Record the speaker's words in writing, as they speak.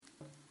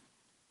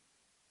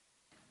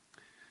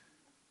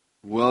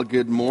Well,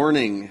 good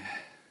morning.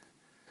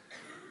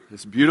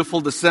 This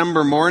beautiful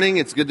December morning,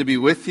 it's good to be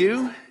with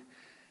you.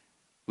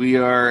 We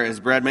are,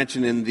 as Brad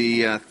mentioned, in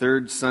the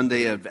third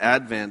Sunday of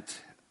Advent,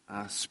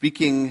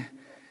 speaking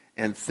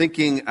and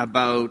thinking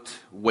about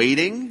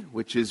waiting,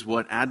 which is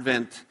what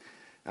Advent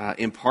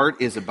in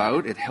part is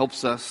about. It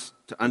helps us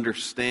to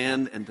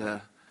understand and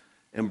to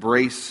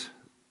embrace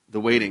the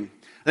waiting.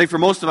 I think for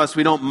most of us,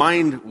 we don't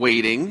mind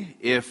waiting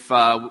if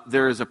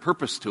there is a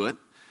purpose to it.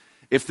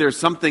 If there's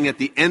something at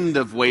the end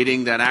of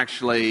waiting that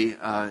actually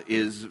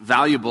is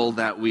valuable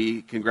that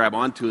we can grab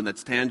onto and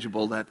that's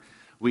tangible, that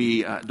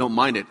we don't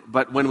mind it.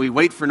 But when we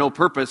wait for no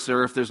purpose,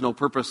 or if there's no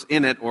purpose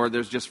in it, or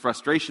there's just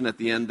frustration at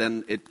the end,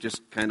 then it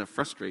just kind of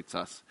frustrates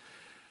us.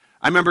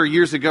 I remember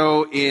years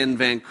ago in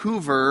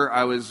Vancouver,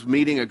 I was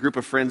meeting a group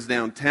of friends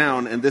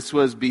downtown, and this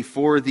was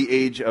before the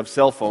age of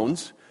cell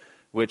phones,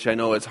 which I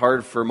know is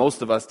hard for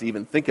most of us to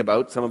even think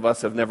about. Some of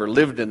us have never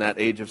lived in that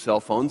age of cell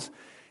phones.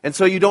 And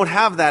so you don't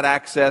have that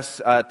access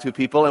to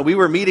people. And we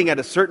were meeting at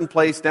a certain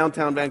place,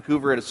 downtown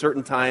Vancouver, at a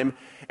certain time.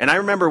 And I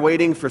remember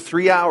waiting for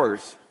 3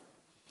 hours.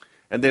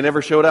 And they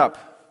never showed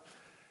up.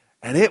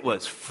 And it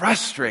was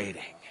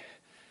frustrating.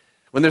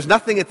 When there's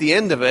nothing at the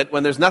end of it,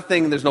 when there's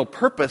no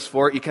purpose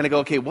for it, you kind of go,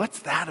 okay, what's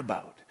that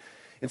about?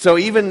 And so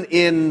even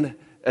in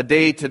a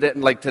day today,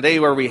 like today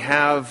where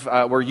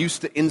we're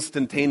used to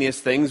instantaneous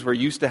things. We're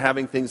used to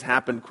having things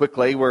happen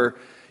quickly. We're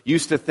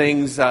used to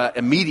things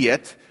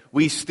immediate.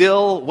 We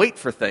still wait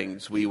for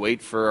things. We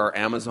wait for our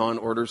Amazon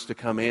orders to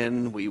come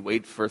in. We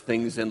wait for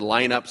things in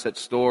lineups at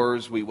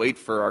stores. We wait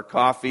for our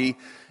coffee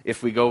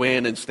if we go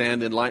in and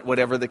stand in line,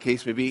 whatever the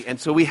case may be. And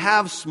so we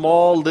have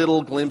small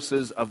little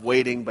glimpses of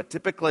waiting, but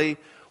typically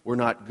we're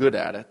not good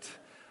at it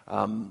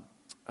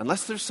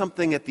unless there's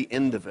something at the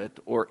end of it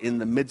or in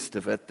the midst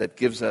of it that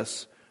gives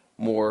us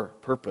more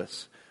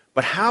purpose.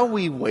 But how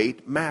we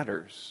wait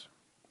matters.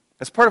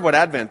 That's part of what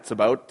Advent's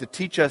about, to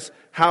teach us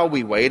how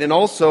we wait and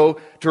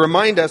also to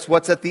remind us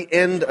what's at the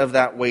end of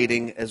that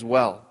waiting as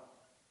well.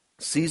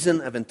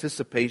 Season of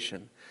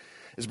anticipation.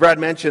 As Brad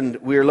mentioned,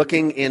 we're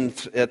looking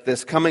at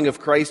this coming of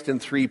Christ in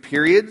 3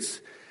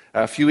 periods.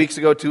 A few weeks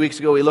ago, 2 weeks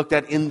ago, we looked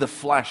at in the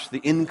flesh,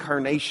 the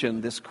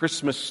incarnation, this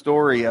Christmas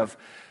story of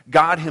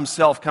God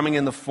himself coming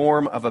in the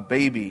form of a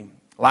baby.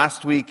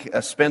 Last week,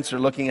 Spencer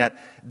looking at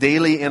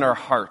daily in our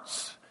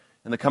hearts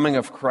and the coming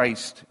of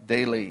Christ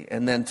daily.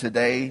 And then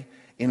today,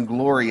 in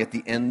glory at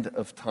the end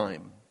of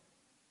time.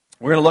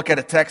 We're going to look at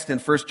a text in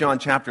 1 John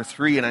chapter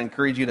 3, and I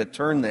encourage you to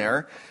turn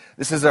there.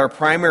 This is our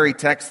primary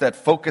text that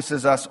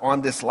focuses us on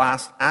this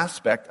last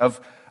aspect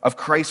of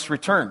Christ's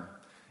return.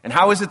 And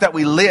how is it that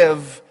we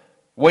live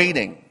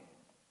waiting?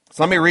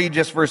 So let me read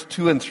just verse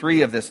 2 and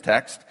 3 of this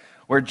text,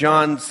 where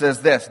John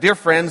says this: "Dear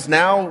friends,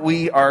 now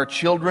we are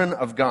children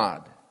of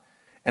God,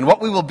 and what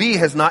we will be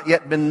has not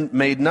yet been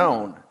made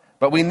known.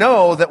 But we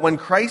know that when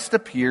Christ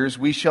appears,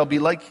 we shall be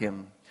like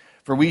him.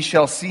 For we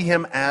shall see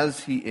him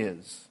as he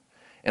is.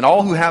 And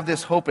all who have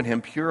this hope in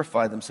him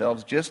purify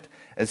themselves just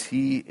as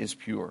he is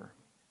pure."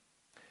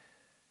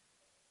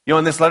 You know,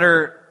 in this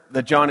letter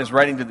that John is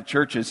writing to the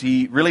churches,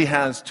 he really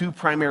has 2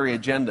 primary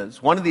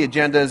agendas. One of the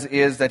agendas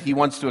is that he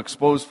wants to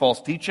expose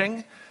false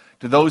teaching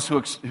to those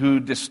who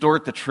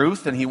distort the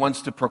truth, and he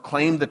wants to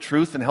proclaim the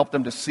truth and help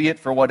them to see it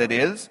for what it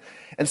is.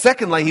 And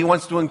secondly, he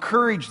wants to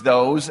encourage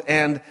those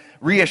and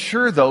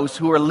reassure those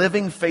who are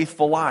living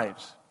faithful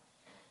lives.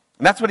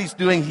 And that's what he's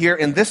doing here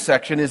in this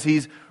section, is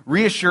he's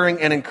reassuring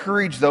and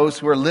encourage those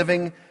who are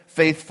living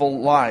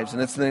faithful lives.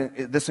 And it's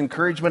this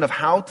encouragement of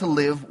how to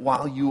live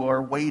while you are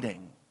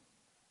waiting.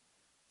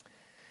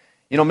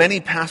 You know, many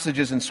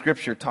passages in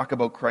Scripture talk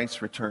about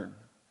Christ's return.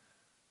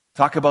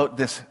 Talk about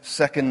this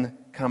second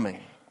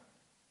coming.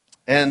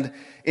 And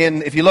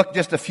if you look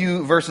just a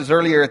few verses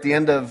earlier at the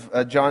end of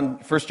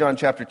 1 John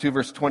chapter 2,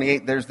 verse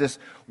 28, there's this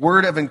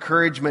word of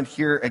encouragement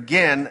here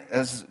again,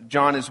 as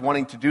John is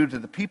wanting to do to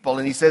the people.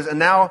 And he says, "And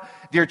now,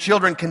 dear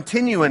children,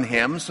 continue in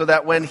him, so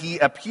that when he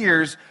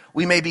appears,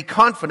 we may be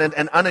confident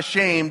and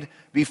unashamed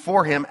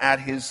before him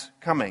at his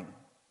coming."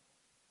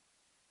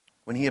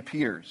 When he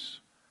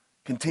appears,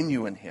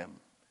 continue in him,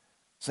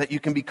 so that you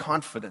can be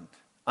confident,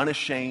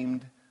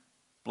 unashamed,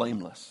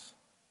 blameless.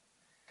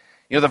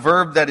 You know, the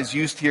verb that is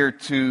used here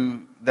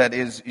that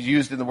is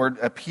used in the word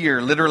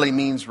appear literally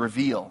means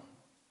reveal.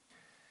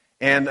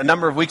 And a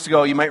number of weeks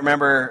ago, you might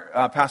remember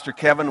Pastor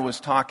Kevin was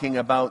talking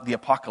about the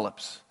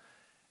apocalypse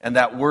and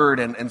that word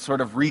and sort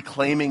of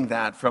reclaiming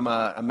that from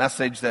a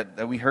message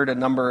that we heard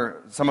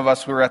some of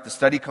us who were at the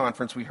study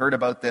conference, we heard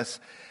about this,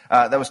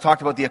 that was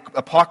talked about the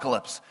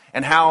apocalypse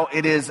and how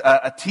it is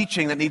a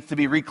teaching that needs to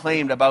be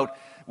reclaimed about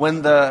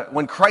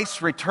when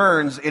Christ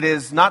returns. It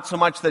is not so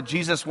much that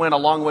Jesus went a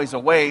long ways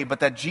away,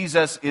 but that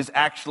Jesus is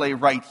actually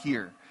right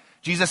here.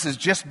 Jesus is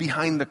just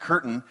behind the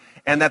curtain,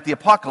 and that the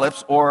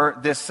apocalypse, or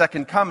this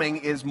second coming,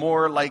 is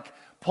more like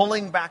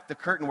pulling back the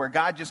curtain, where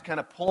God just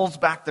kind of pulls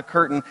back the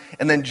curtain,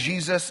 and then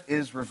Jesus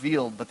is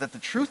revealed. But that the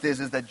truth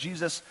is that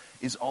Jesus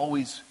is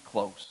always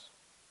close.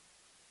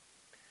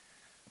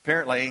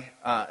 Apparently,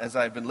 as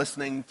I've been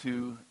listening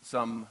to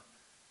some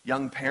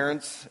young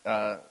parents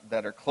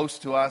that are close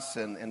to us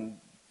and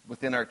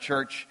within our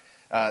church,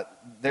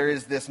 there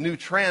is this new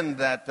trend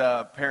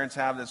that parents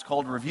have that's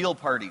called reveal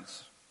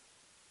parties.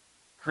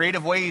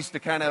 Creative ways to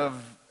kind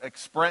of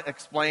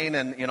explain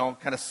and,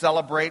 kind of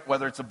celebrate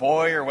whether it's a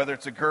boy or whether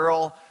it's a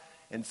girl.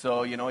 And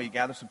so, you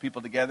gather some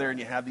people together and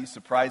you have these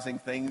surprising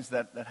things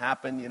that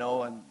happen,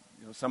 and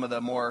some of the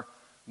more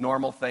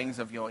normal things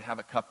of, you have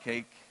a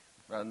cupcake,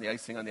 rather than the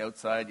icing on the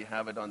outside, you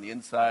have it on the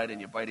inside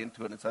and you bite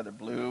into it and it's either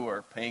blue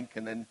or pink,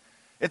 and then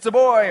it's a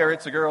boy or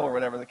it's a girl or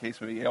whatever the case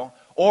may be,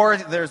 Or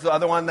there's the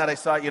other one that I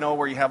saw,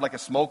 where you have like a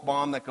smoke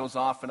bomb that goes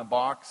off in a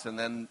box and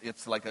then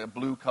it's like a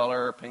blue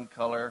color or pink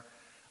color.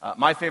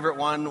 My favorite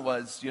one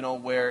was,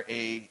 where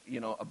a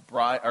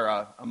bride or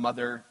a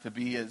mother to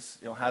be is,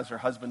 has her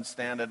husband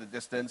stand at a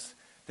distance,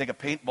 take a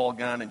paintball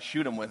gun and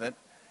shoot him with it,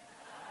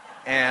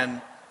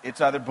 and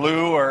it's either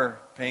blue or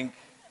pink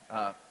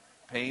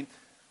paint.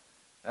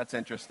 That's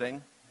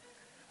interesting.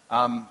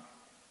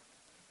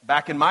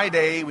 Back in my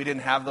day, we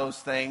didn't have those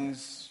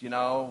things.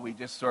 We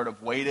just sort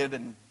of waited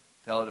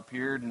until it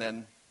appeared and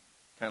then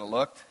kind of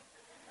looked.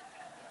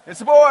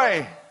 It's a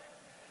boy.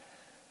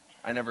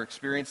 I never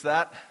experienced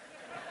that.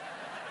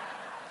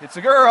 It's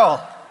a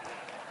girl.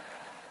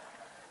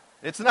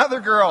 It's another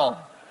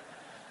girl.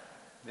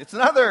 It's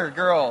another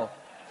girl.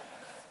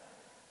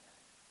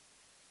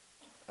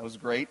 That was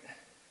great.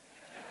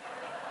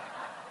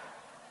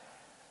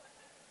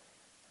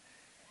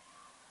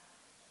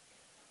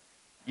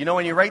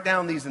 When you write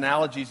down these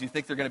analogies, you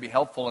think they're going to be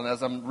helpful. And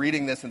as I'm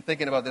reading this and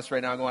thinking about this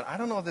right now, I'm going, I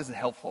don't know if this is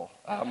helpful.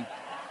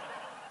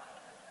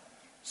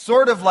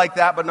 Sort of like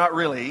that, but not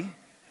really.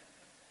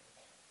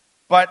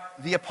 But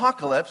the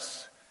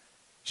apocalypse,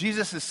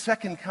 Jesus'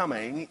 second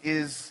coming,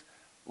 is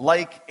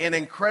like an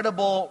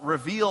incredible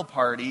reveal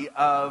party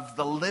of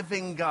the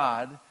living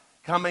God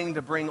coming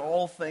to bring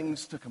all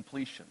things to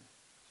completion.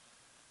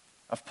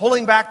 Of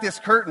pulling back this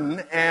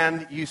curtain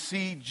and you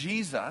see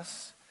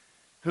Jesus,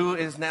 who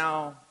is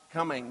now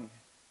coming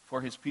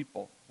for his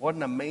people. What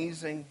an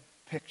amazing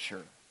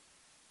picture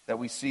that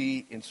we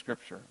see in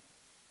Scripture.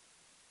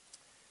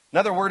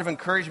 Another word of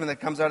encouragement that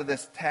comes out of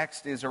this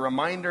text is a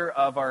reminder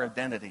of our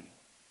identity.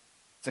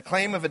 It's a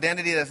claim of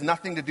identity that has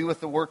nothing to do with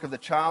the work of the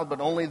child,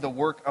 but only the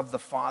work of the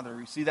Father.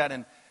 We see that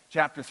in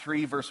chapter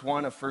 3, verse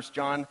 1 of 1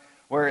 John,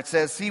 where it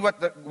says, see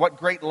what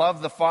great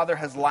love the Father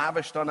has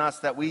lavished on us,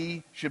 that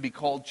we should be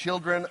called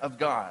children of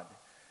God.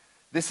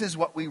 This is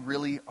what we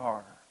really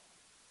are.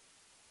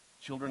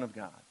 Children of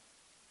God.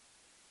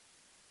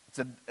 It's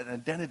an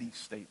identity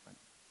statement.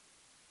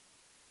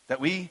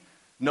 That we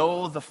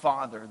know the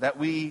Father, that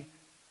we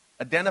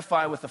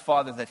identify with the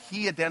Father, that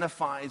He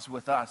identifies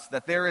with us,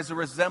 that there is a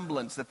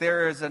resemblance, that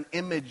there is an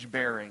image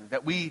bearing,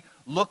 that we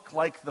look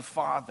like the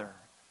Father.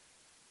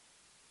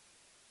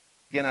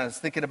 Again, I was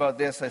thinking about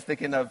this. I was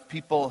thinking of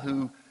people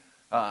who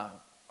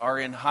are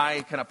in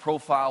high kind of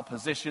profile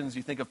positions.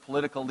 You think of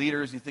political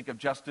leaders, you think of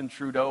Justin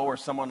Trudeau or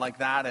someone like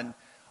that, and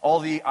all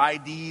the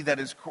ID that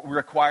is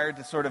required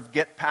to sort of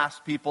get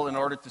past people in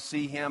order to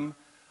see him.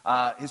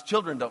 His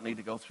children don't need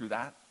to go through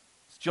that.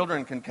 His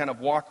children can kind of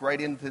walk right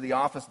into the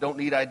office, don't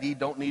need ID,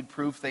 don't need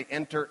proof. They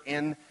enter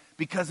in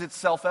because it's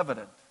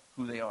self-evident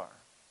who they are.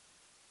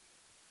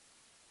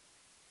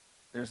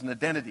 There's an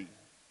identity.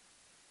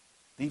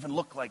 They even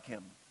look like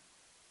him,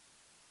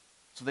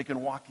 so they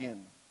can walk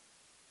in.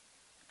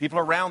 People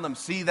around them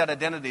see that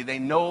identity. They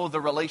know the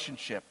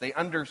relationship. They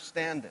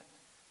understand it.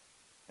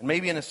 And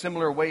maybe in a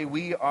similar way,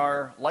 we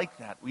are like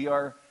that. We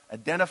are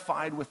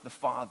identified with the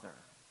Father.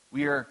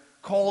 We are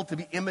called to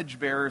be image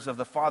bearers of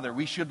the Father.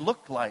 We should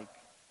look like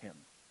Him.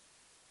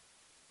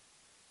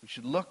 We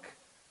should look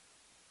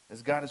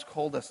as God has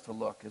called us to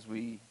look as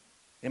we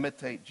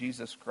imitate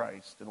Jesus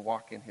Christ and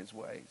walk in His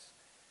ways.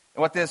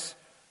 And what this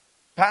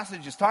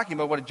passage is talking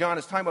about, what John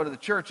is talking about to the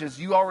church, is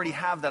you already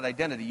have that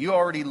identity. You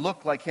already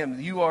look like Him.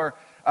 You are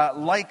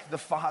like the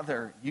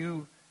Father.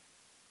 You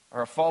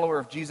are a follower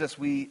of Jesus.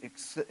 We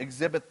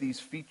exhibit these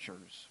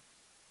features.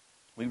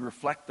 We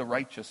reflect the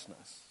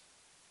righteousness.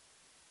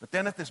 But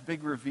then at this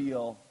big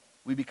reveal,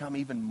 we become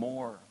even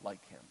more like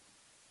Him.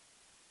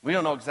 We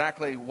don't know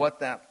exactly what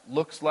that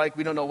looks like.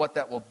 We don't know what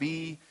that will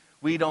be.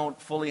 We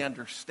don't fully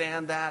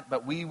understand that,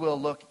 but we will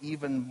look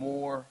even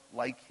more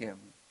like Him.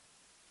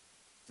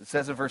 It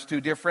says in verse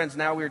 2, dear friends,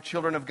 now we are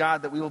children of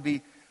God, that we will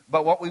be,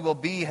 but what we will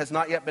be has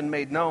not yet been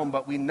made known,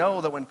 but we know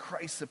that when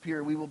Christ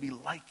appears, we will be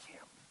like Him.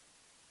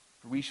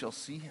 For we shall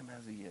see Him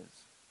as He is.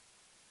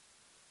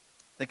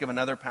 Think of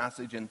another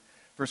passage in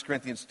 1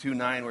 Corinthians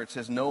 2:9 where it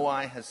says, no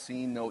eye has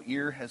seen, no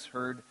ear has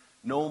heard,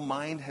 no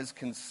mind has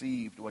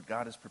conceived what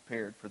God has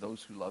prepared for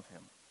those who love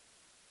Him.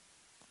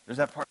 There's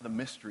that part of the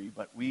mystery,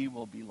 but we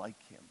will be like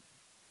Him.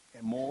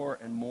 And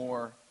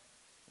more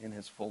in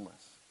His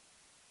fullness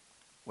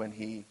when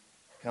He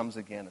comes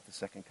again at the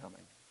second coming.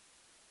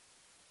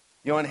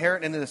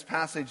 Inherent into this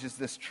passage is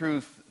this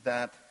truth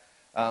that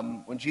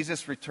when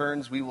Jesus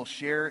returns, we will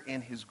share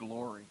in His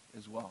glory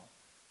as well.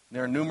 And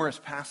there are numerous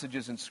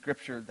passages in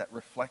Scripture that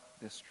reflect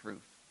this truth.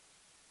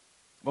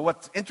 But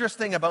what's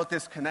interesting about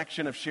this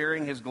connection of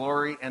sharing His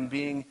glory and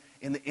being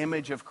in the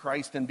image of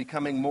Christ and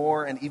becoming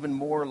more and even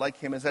more like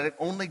him is that it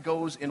only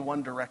goes in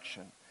one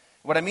direction.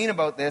 What I mean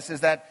about this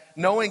is that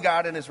knowing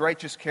God and his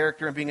righteous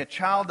character and being a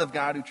child of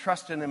God who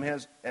trusts in him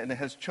and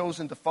has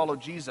chosen to follow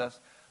Jesus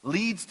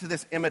leads to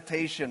this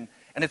imitation,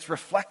 and it's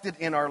reflected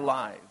in our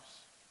lives.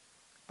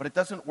 But it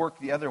doesn't work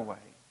the other way,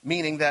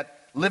 meaning that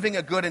living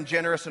a good and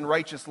generous and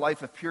righteous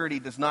life of purity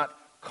does not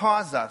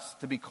cause us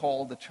to be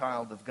called a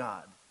child of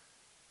God,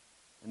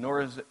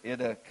 nor is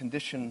it a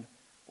condition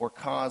or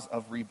cause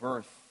of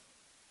rebirth.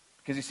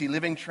 Because you see,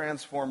 living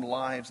transformed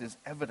lives is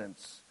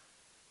evidence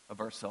of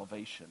our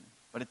salvation,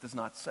 but it does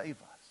not save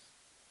us.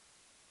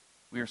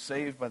 We are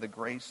saved by the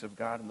grace of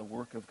God and the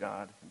work of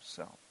God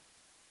himself.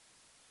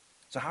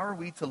 So how are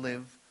we to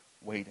live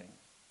waiting?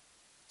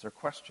 It's our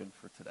question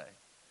for today.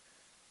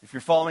 If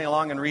you're following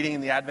along and reading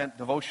in the Advent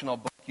devotional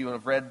book, you would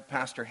have read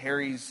Pastor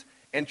Harry's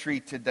entry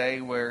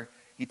today where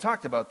he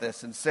talked about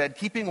this and said,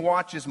 keeping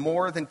watch is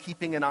more than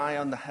keeping an eye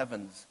on the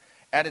heavens.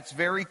 At its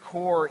very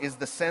core is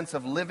the sense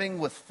of living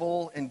with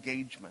full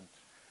engagement,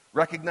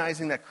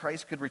 recognizing that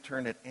Christ could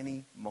return at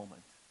any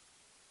moment.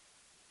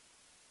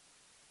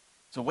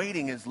 So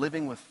waiting is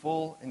living with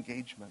full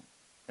engagement.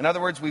 In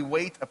other words, we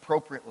wait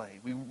appropriately.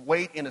 We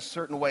wait in a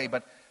certain way,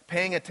 but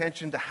paying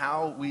attention to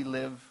how we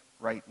live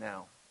right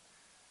now.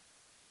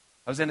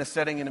 I was in a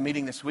setting in a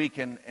meeting this week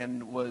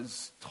and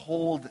was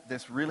told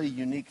this really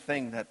unique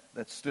thing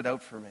that stood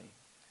out for me.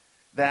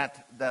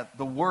 That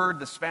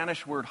the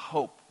Spanish word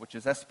hope, which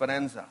is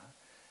esperanza,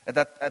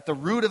 at the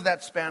root of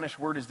that Spanish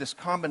word is this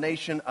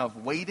combination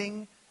of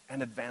waiting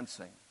and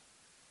advancing.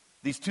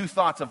 These two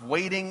thoughts of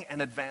waiting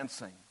and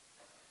advancing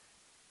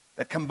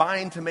that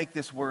combine to make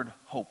this word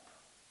hope.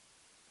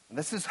 And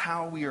this is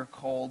how we are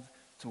called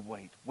to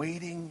wait,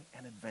 waiting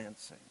and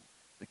advancing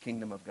the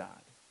kingdom of God.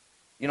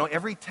 You know,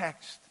 every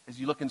text, as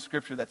you look in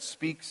Scripture, that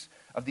speaks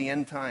of the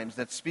end times,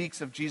 that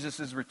speaks of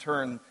Jesus'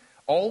 return,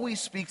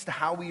 always speaks to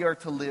how we are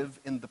to live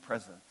in the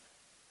present.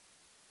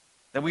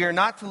 That we are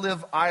not to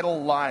live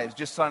idle lives,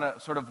 just on a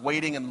sort of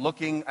waiting and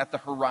looking at the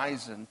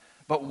horizon,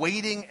 but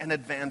waiting and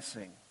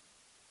advancing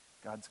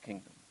God's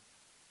kingdom.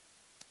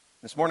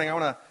 This morning, I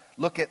want to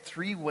look at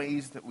 3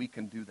 ways that we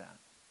can do that.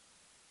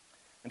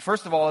 And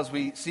first of all, as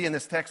we see in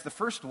this text, the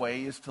first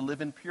way is to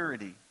live in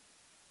purity.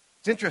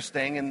 It's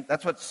interesting, and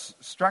that's what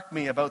struck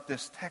me about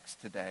this text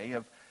today,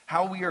 of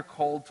how we are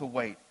called to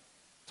wait.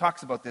 It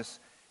talks about this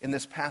in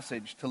this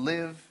passage, to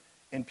live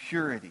in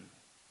purity.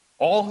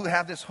 All who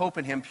have this hope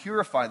in him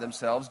purify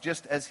themselves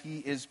just as he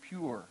is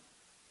pure.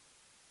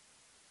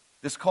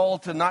 This call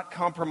to not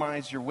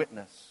compromise your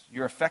witness,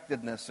 your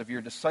effectiveness of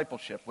your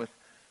discipleship with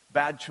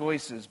bad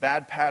choices,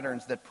 bad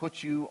patterns that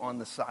put you on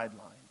the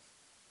sidelines.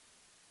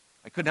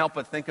 I couldn't help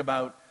but think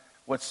about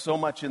what's so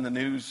much in the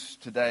news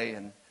today,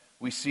 and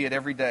we see it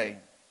every day,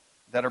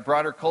 that our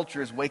broader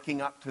culture is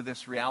waking up to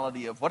this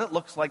reality of what it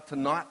looks like to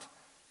not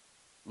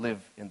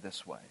live in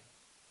this way.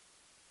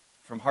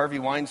 From Harvey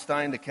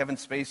Weinstein to Kevin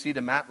Spacey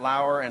to Matt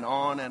Lauer and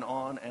on and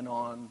on and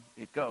on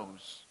it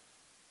goes.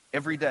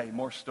 Every day,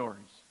 more stories.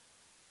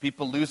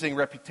 People losing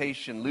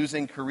reputation,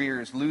 losing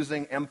careers,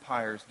 losing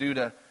empires due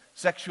to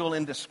sexual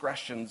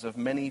indiscretions of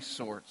many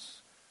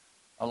sorts.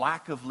 A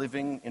lack of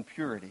living in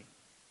purity.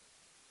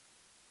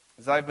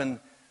 As I've been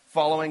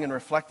following and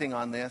reflecting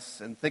on this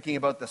and thinking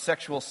about the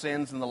sexual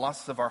sins and the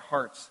lusts of our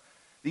hearts,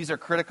 these are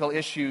critical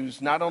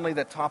issues not only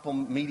that topple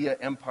media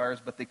empires,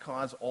 but they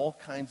cause all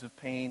kinds of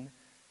pain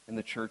in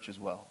the church as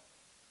well.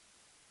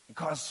 It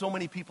causes so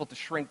many people to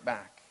shrink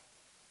back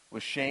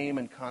with shame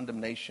and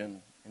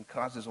condemnation and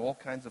causes all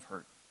kinds of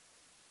hurt.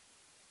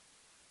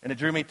 And it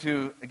drew me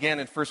to, again,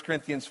 in 1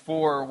 Corinthians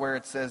 4, where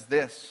it says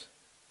this.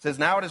 It says,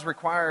 now it is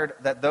required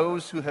that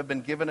those who have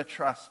been given a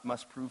trust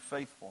must prove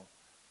faithful.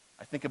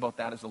 I think about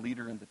that as a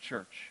leader in the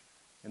church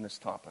in this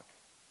topic.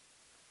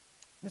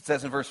 It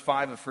says in verse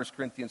 5 of 1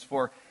 Corinthians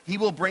 4, he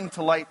will bring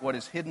to light what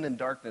is hidden in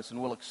darkness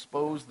and will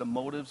expose the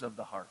motives of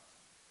the heart.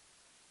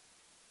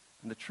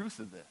 And the truth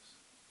of this,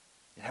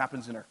 it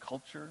happens in our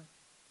culture,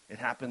 it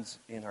happens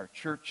in our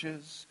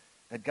churches,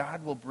 that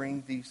God will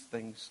bring these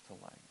things to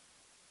light.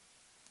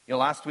 You know,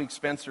 last week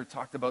Spencer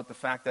talked about the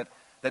fact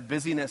that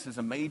busyness is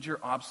a major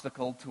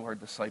obstacle to our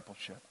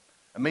discipleship,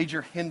 a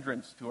major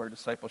hindrance to our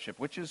discipleship,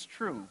 which is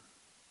true.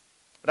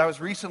 But I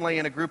was recently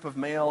in a group of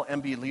male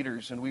MB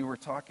leaders, and we were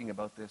talking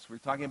about this. We were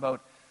talking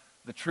about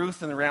the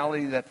truth and the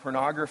reality that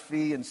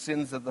pornography and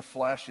sins of the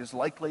flesh is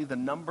likely the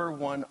number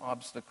one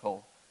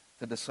obstacle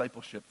to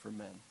discipleship for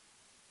men.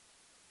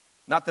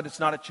 Not that it's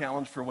not a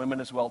challenge for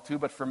women as well, too,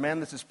 but for men,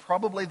 this is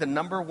probably the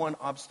number one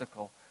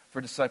obstacle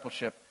for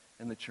discipleship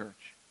in the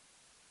church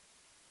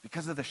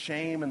because of the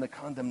shame and the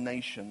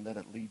condemnation that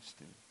it leads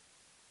to.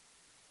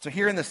 So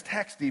here in this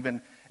text,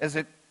 even, as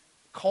it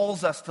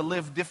calls us to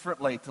live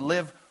differently, to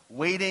live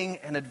waiting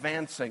and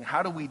advancing.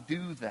 How do we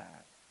do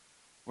that?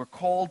 We're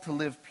called to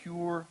live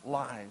pure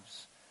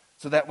lives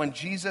so that when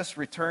Jesus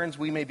returns,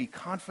 we may be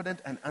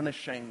confident and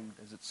unashamed,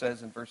 as it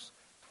says in verse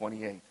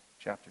 28,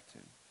 chapter 2.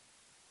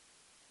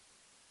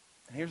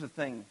 And here's the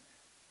thing.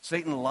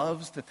 Satan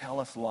loves to tell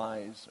us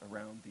lies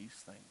around these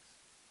things.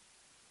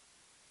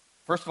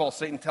 First of all,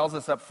 Satan tells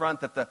us up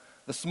front that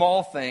the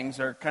small things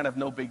are kind of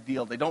no big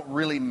deal. They don't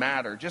really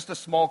matter. Just a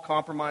small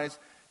compromise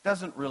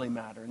doesn't really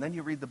matter. And then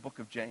you read the book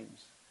of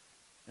James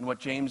and what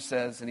James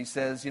says. And he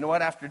says, you know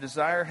what? After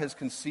desire has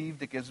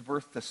conceived, it gives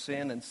birth to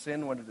sin. And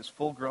sin, when it is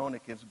full grown,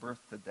 it gives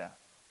birth to death.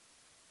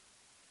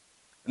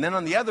 And then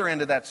on the other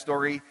end of that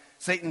story,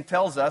 Satan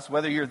tells us,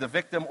 whether you're the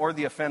victim or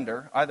the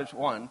offender, either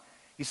one,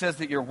 he says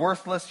that you're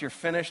worthless, you're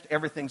finished,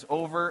 everything's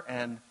over,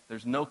 and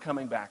there's no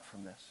coming back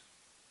from this.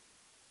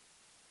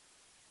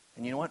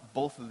 And you know what?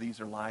 Both of these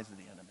are lies of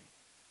the enemy.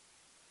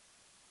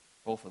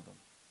 Both of them.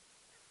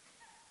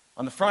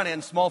 On the front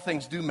end, small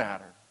things do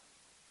matter.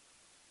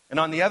 And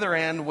on the other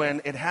end,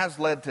 when it has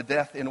led to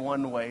death in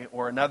one way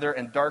or another,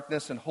 and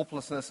darkness and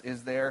hopelessness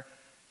is there,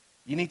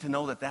 you need to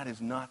know that that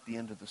is not the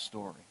end of the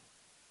story.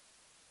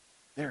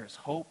 There is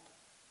hope,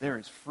 there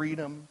is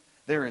freedom,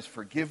 there is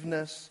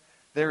forgiveness,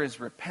 there is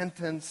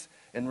repentance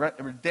and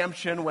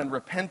redemption when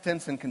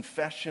repentance and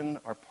confession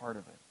are part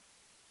of it.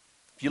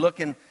 If you look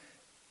in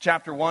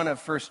chapter 1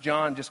 of 1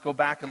 John, just go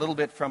back a little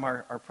bit from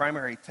our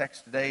primary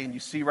text today, and you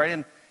see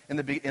right in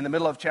the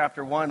middle of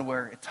chapter 1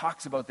 where it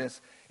talks about this.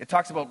 It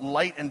talks about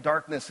light and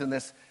darkness and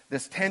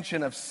this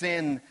tension of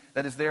sin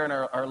that is there in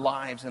our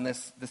lives, and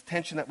this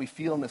tension that we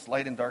feel in this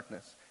light and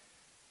darkness.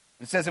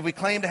 It says, if we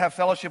claim to have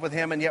fellowship with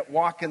him and yet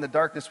walk in the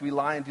darkness, we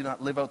lie and do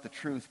not live out the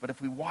truth. But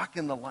if we walk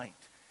in the light,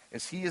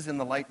 as he is in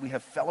the light, we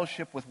have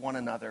fellowship with one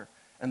another,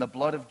 and the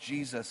blood of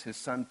Jesus, his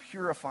son,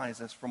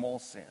 purifies us from all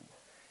sin.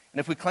 And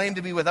if we claim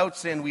to be without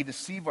sin, we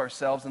deceive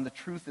ourselves, and the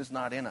truth is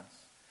not in us.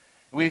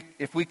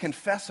 If we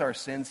confess our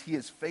sins, he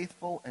is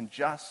faithful and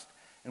just,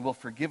 and will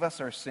forgive us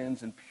our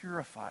sins and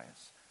purify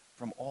us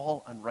from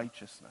all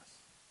unrighteousness.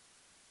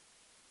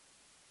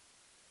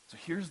 So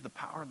here's the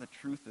power and the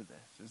truth of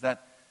this, is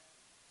that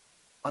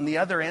on the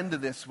other end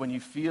of this, when you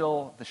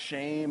feel the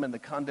shame and the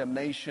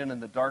condemnation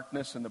and the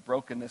darkness and the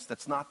brokenness,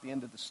 that's not the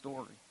end of the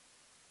story.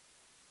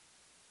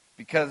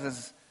 Because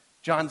as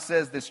John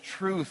says, this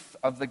truth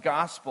of the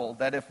gospel,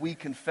 that if we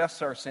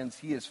confess our sins,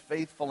 he is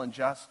faithful and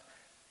just,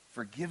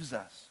 forgives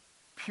us,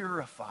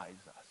 purifies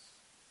us,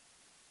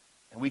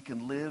 and we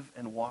can live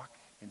and walk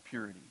in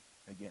purity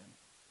again.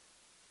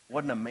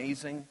 What an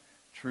amazing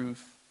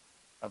truth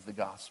of the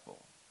gospel.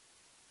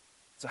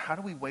 So how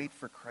do we wait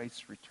for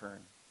Christ's return?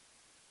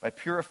 By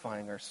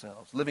purifying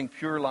ourselves, living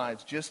pure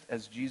lives just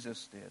as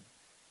Jesus did.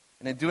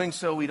 And in doing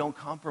so, we don't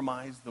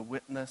compromise the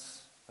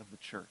witness of the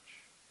church.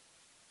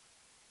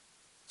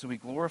 So we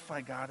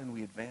glorify God and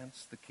we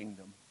advance the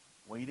kingdom,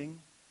 waiting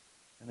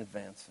and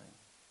advancing.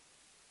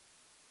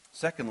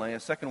 Secondly, a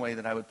second way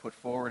that I would put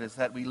forward is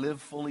that we live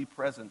fully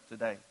present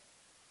today.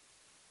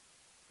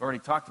 We've already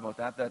talked about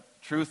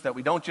that truth that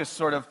we don't just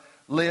sort of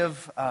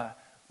live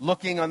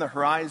looking on the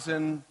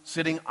horizon,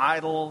 sitting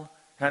idle,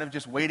 kind of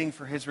just waiting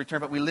for his return,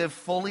 but we live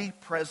fully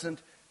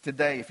present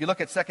today. If you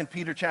look at 2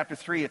 Peter chapter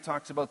 3, it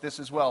talks about this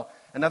as well.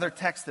 Another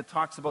text that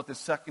talks about the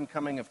second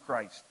coming of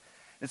Christ.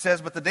 It says,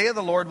 but the day of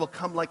the Lord will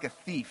come like a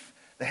thief.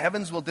 The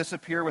heavens will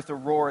disappear with a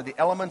roar. The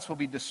elements will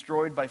be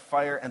destroyed by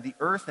fire, and the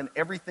earth and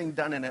everything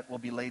done in it will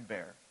be laid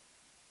bare.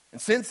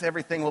 And since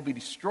everything will be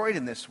destroyed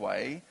in this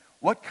way,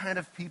 what kind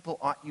of people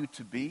ought you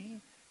to be?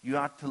 You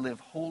ought to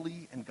live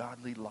holy and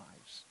godly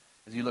lives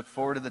as you look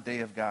forward to the day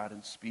of God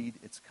and speed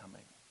its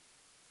coming.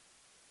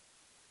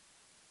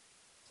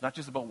 It's not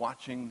just about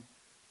watching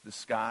the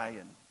sky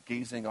and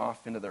gazing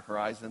off into the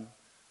horizon,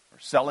 or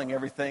selling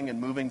everything and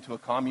moving to a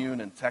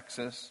commune in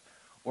Texas,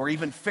 or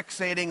even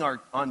fixating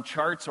on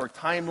charts or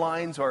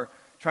timelines, or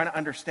trying to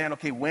understand,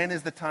 okay, when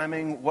is the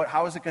timing,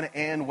 how is it going to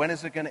end, when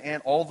is it going to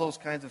end, all those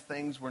kinds of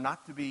things. We're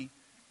not to be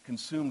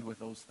consumed with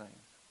those things.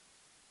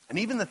 And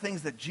even the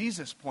things that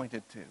Jesus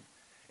pointed to,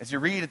 as you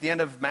read at the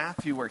end of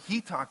Matthew where he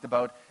talked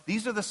about,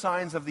 these are the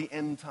signs of the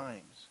end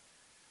times.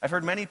 I've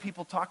heard many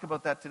people talk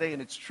about that today,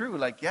 and it's true.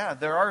 Like, yeah,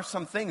 there are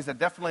some things that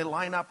definitely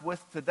line up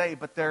with today,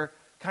 but they're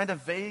kind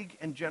of vague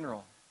and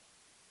general.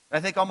 And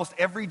I think almost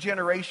every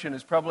generation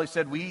has probably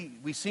said,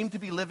 we seem to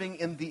be living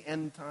in the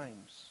end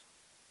times.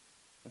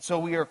 And so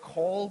we are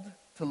called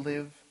to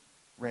live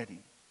ready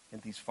in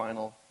these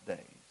final days.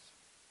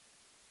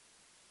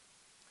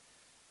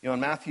 You know, in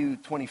Matthew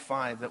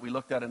 25 that we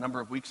looked at a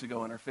number of weeks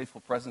ago in our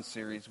Faithful Presence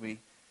series, we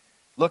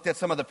looked at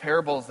some of the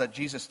parables that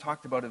Jesus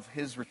talked about of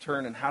his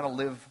return and how to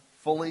live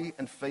fully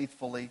and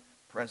faithfully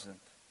present,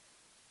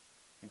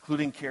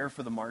 including care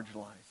for the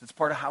marginalized. It's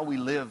part of how we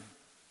live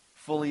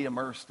fully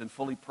immersed and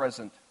fully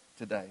present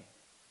today,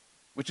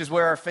 which is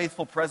where our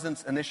Faithful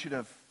Presence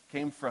initiative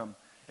came from.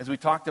 As we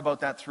talked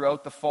about that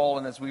throughout the fall,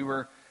 and as we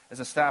were,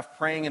 as a staff,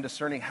 praying and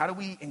discerning, how do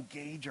we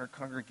engage our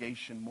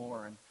congregation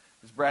more? And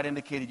as Brad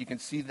indicated, you can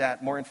see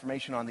that more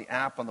information on the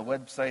app, on the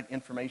website,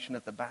 information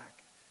at the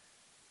back.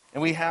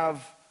 And we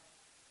have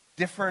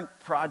different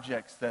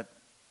projects that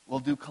we'll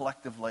do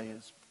collectively,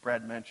 as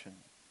Brad mentioned.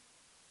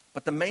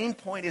 But the main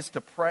point is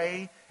to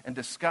pray and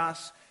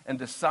discuss and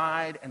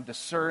decide and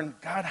discern,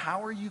 God,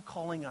 how are you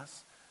calling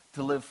us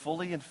to live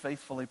fully and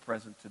faithfully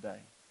present today?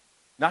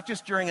 Not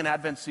just during an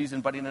Advent season,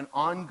 but in an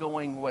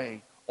ongoing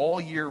way, all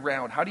year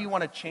round. How do you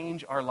want to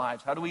change our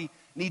lives? How do we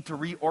need to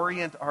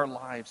reorient our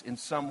lives in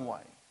some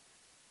way.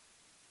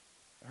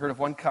 I heard of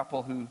one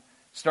couple who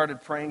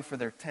started praying for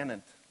their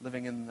tenant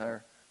living in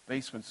their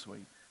basement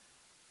suite,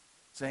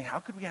 saying, how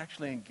could we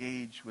actually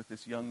engage with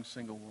this young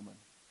single woman?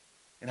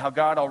 And how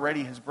God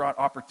already has brought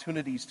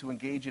opportunities to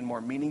engage in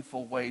more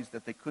meaningful ways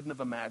that they couldn't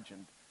have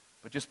imagined,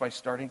 but just by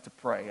starting to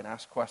pray and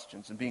ask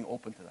questions and being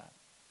open to that.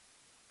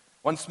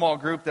 One small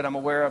group that I'm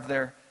aware of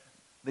there,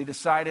 they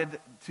decided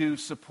to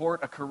support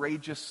a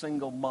courageous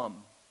single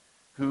mom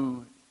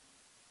who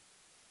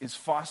is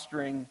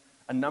fostering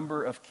a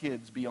number of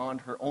kids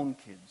beyond her own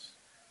kids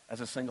as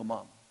a single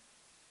mom.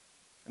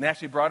 And they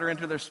actually brought her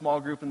into their small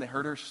group, and they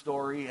heard her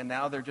story, and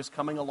now they're just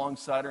coming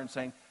alongside her and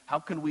saying, how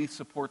can we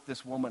support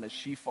this woman as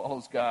she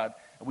follows God?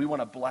 And we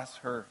want to bless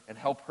her and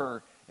help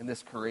her in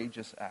this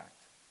courageous act.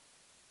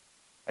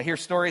 I hear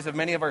stories of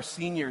many of our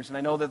seniors, and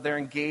I know that they're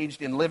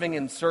engaged in living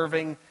and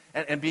serving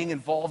and being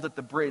involved at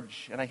the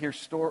bridge. And I hear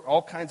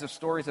all kinds of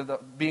stories of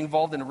being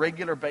involved in a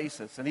regular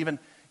basis. And even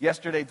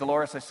yesterday,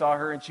 Dolores, I saw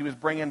her, and she was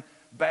bringing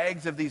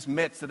bags of these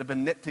mitts that have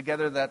been knit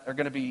together that are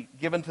going to be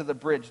given to the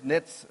bridge.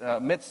 Mitts,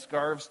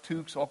 scarves,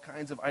 toques, all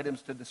kinds of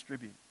items to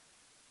distribute.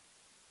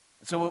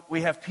 So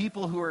we have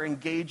people who are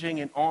engaging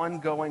in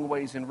ongoing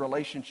ways in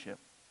relationship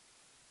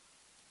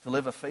to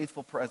live a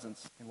faithful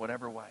presence in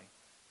whatever way.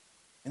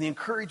 And the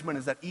encouragement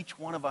is that each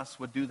one of us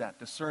would do that,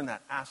 discern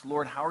that, ask,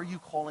 Lord, how are you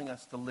calling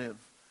us to live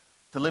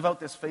out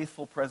this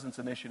faithful presence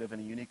initiative in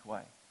a unique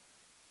way?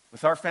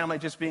 With our family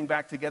just being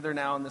back together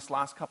now in this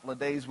last couple of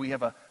days, we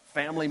have a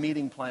family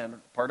meeting plan,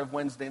 part of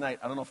Wednesday night.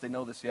 I don't know if they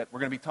know this yet. We're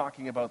going to be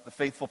talking about the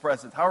faithful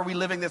presence. How are we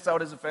living this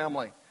out as a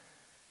family?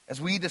 As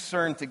we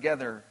discern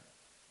together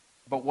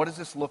about what does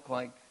this look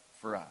like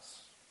for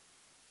us?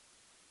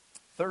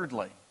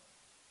 Thirdly,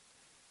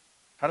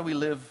 how do we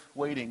live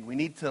waiting? We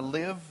need to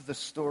live the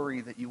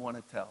story that you want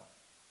to tell.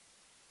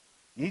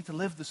 You need to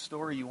live the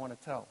story you want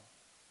to tell.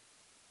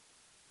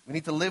 We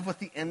need to live with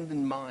the end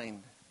in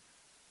mind.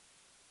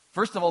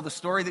 First of all, the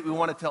story that we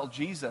want to tell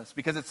Jesus,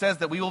 because it says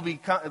that we will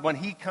be, when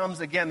he comes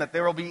again, that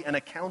there will be an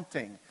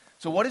accounting.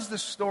 So what is the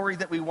story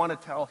that we want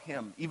to tell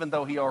him, even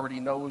though he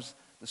already knows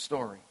the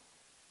story?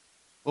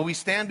 Will we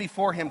stand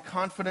before him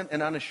confident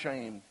and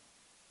unashamed?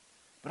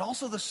 But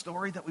also the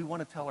story that we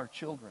want to tell our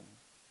children,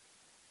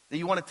 that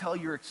you want to tell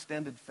your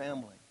extended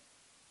family,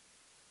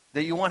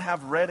 that you want to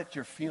have read at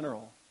your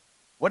funeral.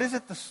 What is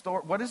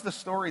the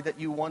story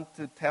that you want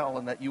to tell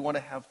and that you want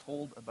to have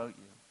told about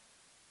you?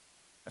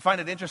 I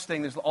find it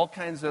interesting, there's all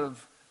kinds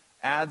of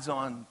ads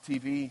on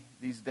TV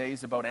these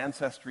days about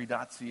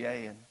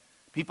Ancestry.ca, and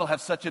people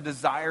have such a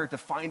desire to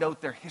find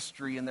out their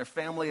history and their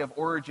family of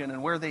origin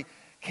and where they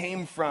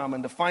came from,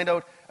 and to find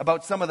out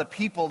about some of the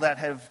people that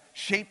have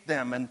shaped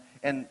them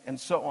and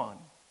so on.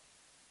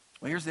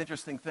 Well, here's the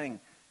interesting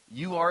thing.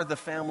 You are the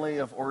family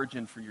of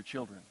origin for your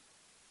children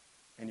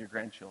and your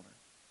grandchildren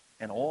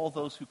and all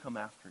those who come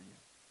after you.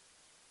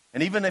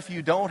 And even if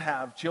you don't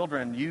have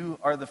children, you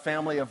are the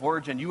family of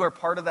origin. You are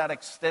part of that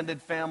extended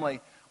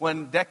family.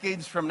 When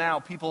decades from now,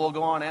 people will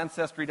go on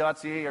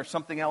Ancestry.ca or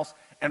something else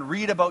and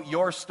read about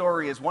your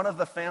story as one of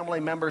the family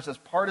members, as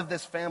part of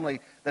this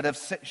family that have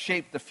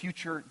shaped the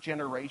future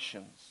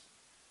generations.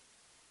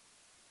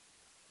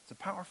 It's a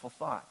powerful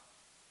thought.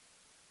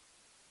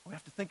 We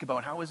have to think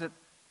about, how is it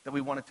that we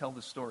want to tell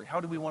the story?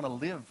 How do we want to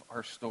live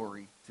our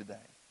story today?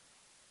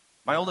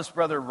 My oldest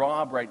brother,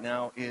 Rob, right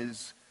now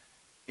is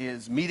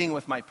meeting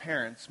with my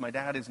parents. My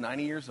dad is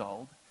 90 years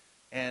old,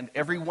 and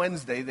every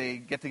Wednesday they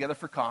get together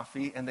for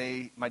coffee,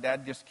 and my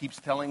dad just keeps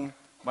telling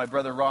my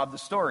brother Rob the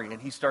story,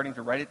 and he's starting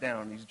to write it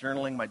down. He's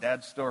journaling my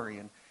dad's story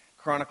and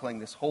chronicling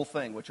this whole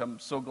thing, which I'm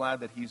so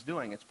glad that he's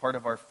doing. It's part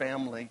of our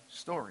family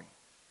story.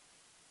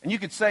 And you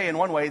could say in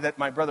one way that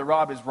my brother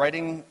Rob is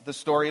writing the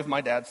story of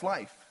my dad's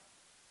life.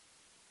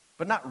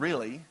 But not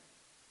really.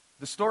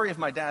 The story of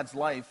my dad's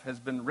life has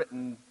been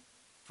written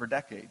for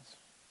decades.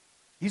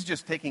 He's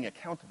just taking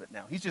account of it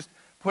now. He's just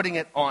putting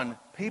it on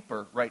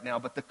paper right now.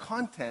 But the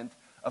content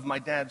of my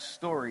dad's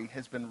story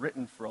has been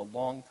written for a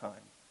long time.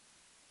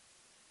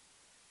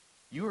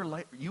 You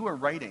are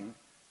writing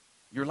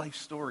your life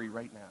story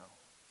right now.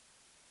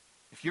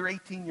 If you're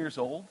 18 years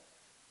old,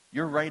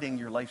 you're writing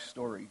your life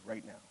story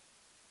right now.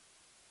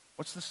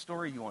 What's the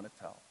story you want to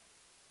tell?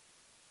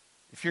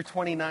 If you're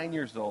 29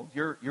 years old,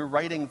 you're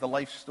writing the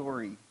life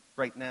story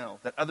right now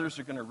that others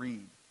are going to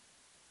read.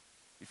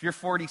 If you're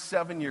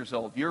 47 years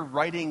old, you're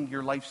writing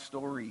your life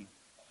story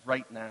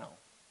right now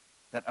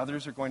that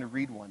others are going to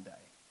read one day.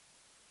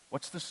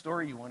 What's the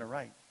story you want to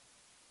write?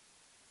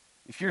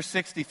 If you're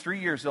 63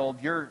 years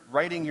old, you're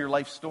writing your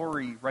life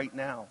story right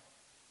now.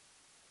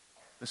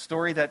 The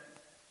story that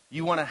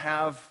you want to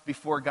have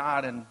before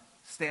God and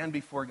stand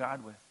before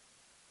God with.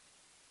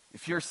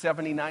 If you're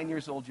 79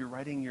 years old, you're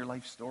writing your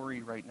life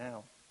story right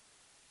now.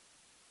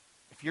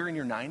 If you're in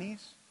your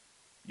 90s,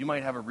 you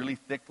might have a really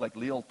thick, like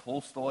Leo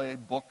Tolstoy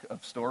book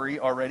of story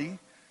already,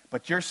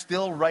 but you're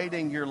still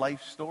writing your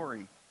life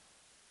story.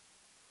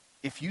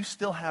 If you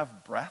still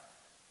have breath,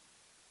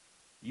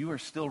 you are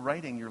still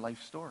writing your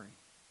life story.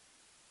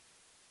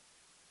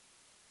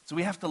 So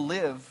we have to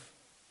live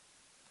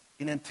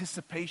in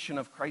anticipation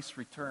of Christ's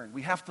return.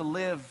 We have to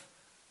live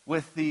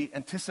with the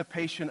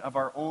anticipation of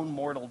our own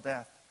mortal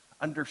death,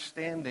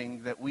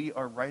 understanding that we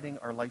are writing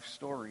our life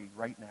story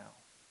right now.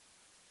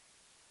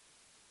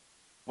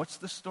 What's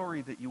the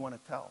story that you want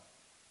to tell?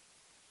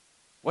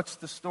 What's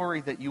the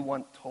story that you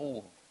want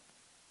told?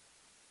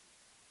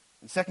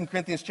 In 2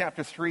 Corinthians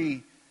chapter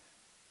 3,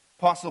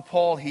 Apostle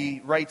Paul,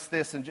 he writes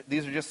this, and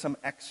these are just some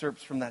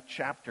excerpts from that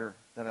chapter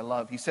that I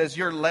love. He says,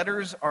 your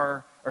lives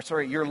are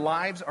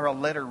a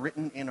letter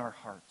written in our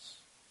hearts.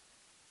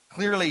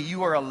 Clearly,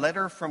 you are a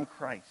letter from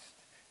Christ.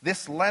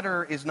 This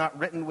letter is not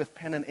written with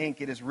pen and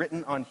ink. It is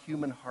written on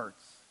human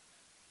hearts.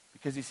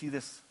 Because you see,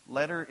 this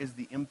letter is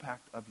the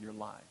impact of your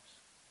lives.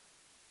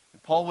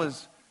 And Paul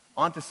was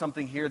onto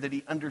something here that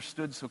he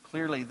understood so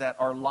clearly, that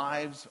our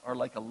lives are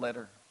like a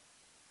letter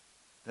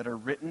that are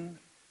written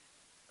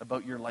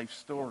about your life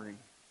story,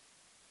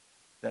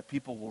 that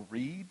people will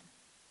read,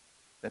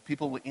 that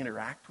people will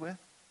interact with,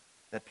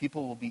 that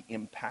people will be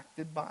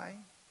impacted by.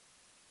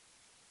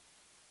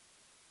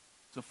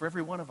 So for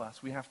every one of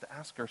us, we have to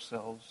ask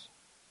ourselves,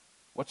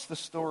 what's the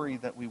story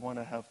that we want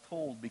to have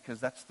told? Because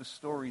that's the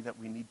story that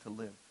we need to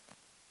live.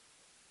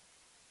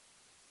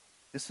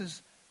 This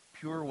is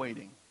pure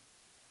waiting.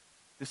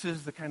 This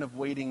is the kind of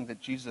waiting that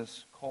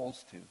Jesus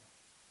calls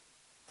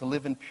to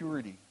live in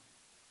purity,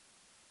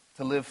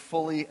 to live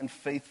fully and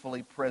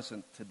faithfully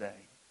present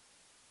today,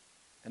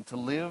 and to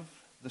live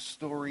the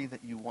story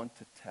that you want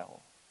to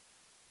tell.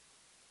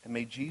 And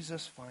may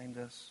Jesus find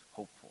us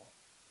hopeful,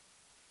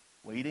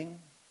 waiting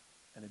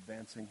and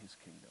advancing his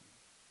kingdom.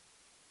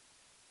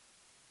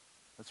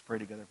 Let's pray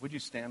together. Would you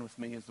stand with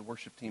me as the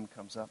worship team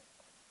comes up?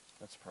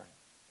 Let's pray.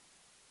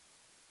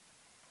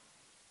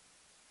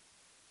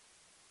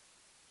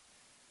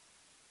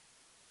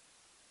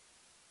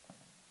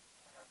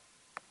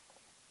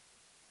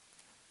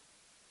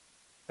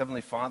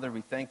 Heavenly Father,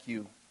 we thank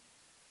you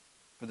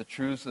for the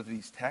truths of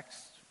these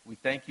texts. We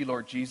thank you,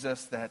 Lord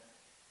Jesus, that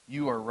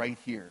you are right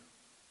here,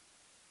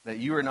 that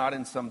you are not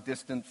in some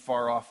distant,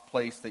 far-off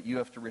place that you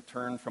have to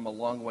return from a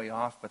long way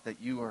off, but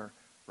that you are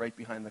right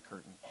behind the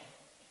curtain.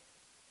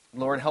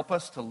 Lord, help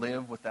us to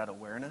live with that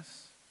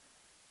awareness,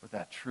 with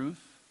that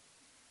truth.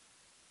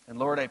 And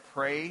Lord, I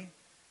pray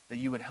that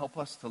you would help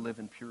us to live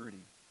in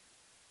purity.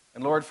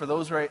 And Lord, for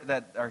those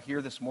that are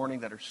here this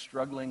morning that are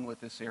struggling with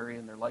this area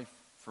in their life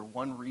for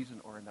one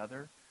reason or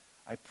another,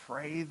 I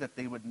pray that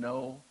they would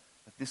know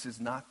that this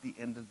is not the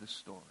end of the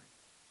story.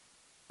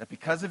 That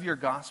because of your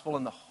gospel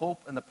and the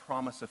hope and the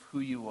promise of who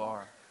you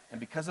are, and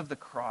because of the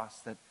cross,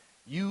 that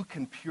you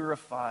can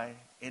purify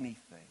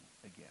anything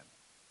again.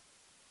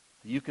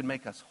 That you can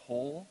make us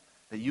whole,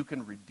 that you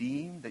can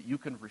redeem, that you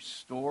can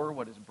restore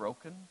what is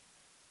broken,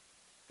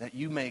 that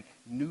you make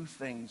new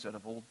things out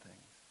of old things,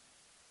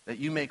 that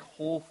you make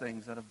whole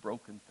things out of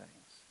broken things,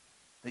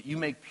 that you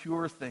make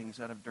pure things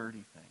out of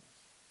dirty things.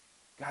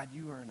 God,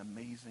 you are an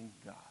amazing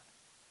God.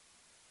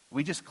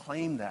 We just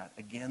claim that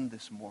again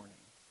this morning,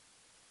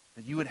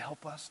 that you would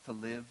help us to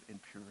live in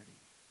purity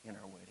in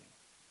our waiting.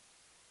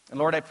 And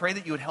Lord, I pray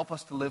that you would help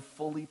us to live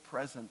fully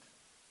present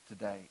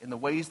today in the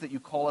ways that you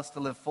call us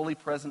to live fully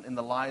present in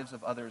the lives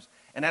of others.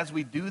 And as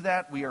we do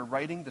that, we are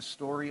writing the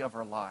story of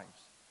our lives.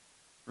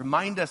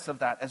 Remind us of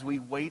that as we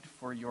wait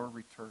for your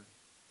return.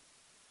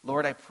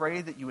 Lord, I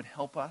pray that you would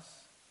help us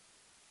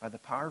by the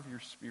power of your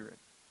Spirit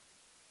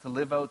to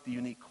live out the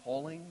unique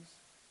callings,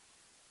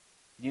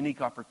 the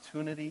unique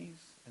opportunities,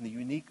 and the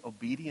unique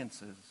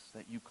obediences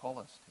that you call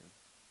us to.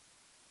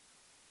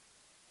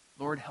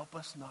 Lord, help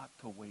us not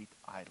to wait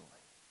idly.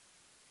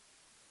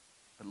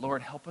 But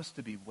Lord, help us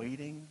to be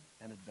waiting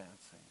and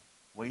advancing.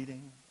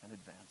 Waiting and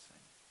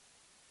advancing.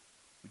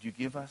 Would you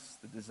give us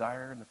the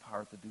desire and the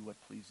power to do what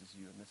pleases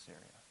you in this area?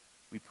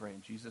 We pray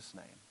in Jesus'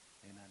 name.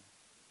 Amen.